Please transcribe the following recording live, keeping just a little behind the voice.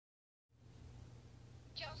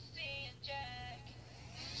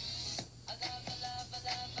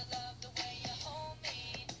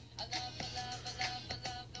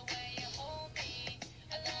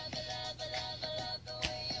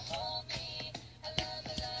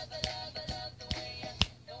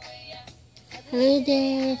Every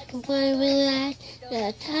day I can find relax.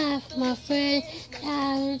 The time for my friend,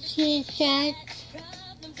 time to chit chat.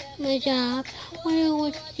 My job, wonder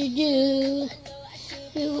what to do.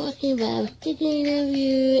 We're walking about thinking of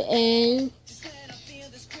you and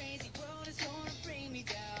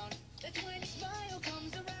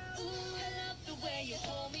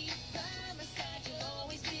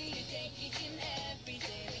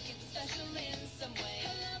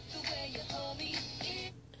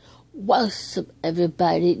what's up,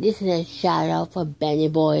 everybody? This is a shout out for Benny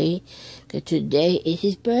Boy, cause today is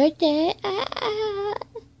his birthday.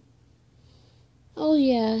 Oh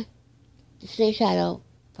yeah, this is a shout out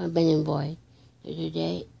for Benny Boy.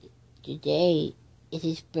 So today is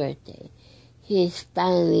his birthday. He is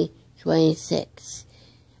finally 26.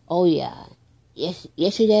 Oh yeah,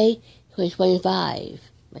 yesterday he was 25,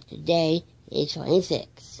 but today he's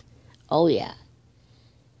 26. Oh yeah.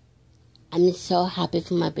 I'm just so happy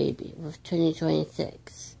for my baby with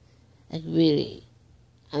 2026. Like really,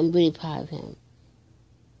 I'm really proud of him.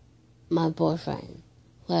 My boyfriend,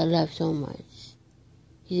 who I love so much.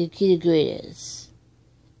 He's the greatest.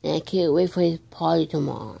 And I can't wait for his party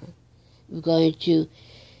tomorrow. We're going to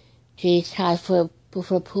his house for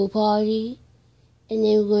a pool party. And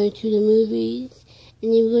then we're going to the movies.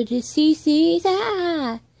 And then we're going to CC's.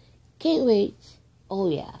 Can't wait. Oh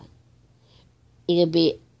yeah. It'll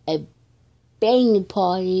be a banging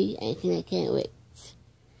party, and I can't wait.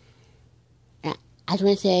 And I just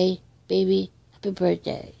want to say, baby, happy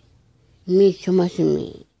birthday. You mean so much to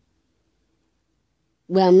me.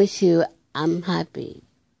 When I miss you, I'm happy.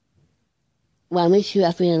 When I miss you,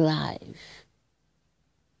 I feel alive.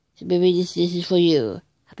 So baby, this is for you.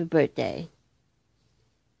 Happy birthday.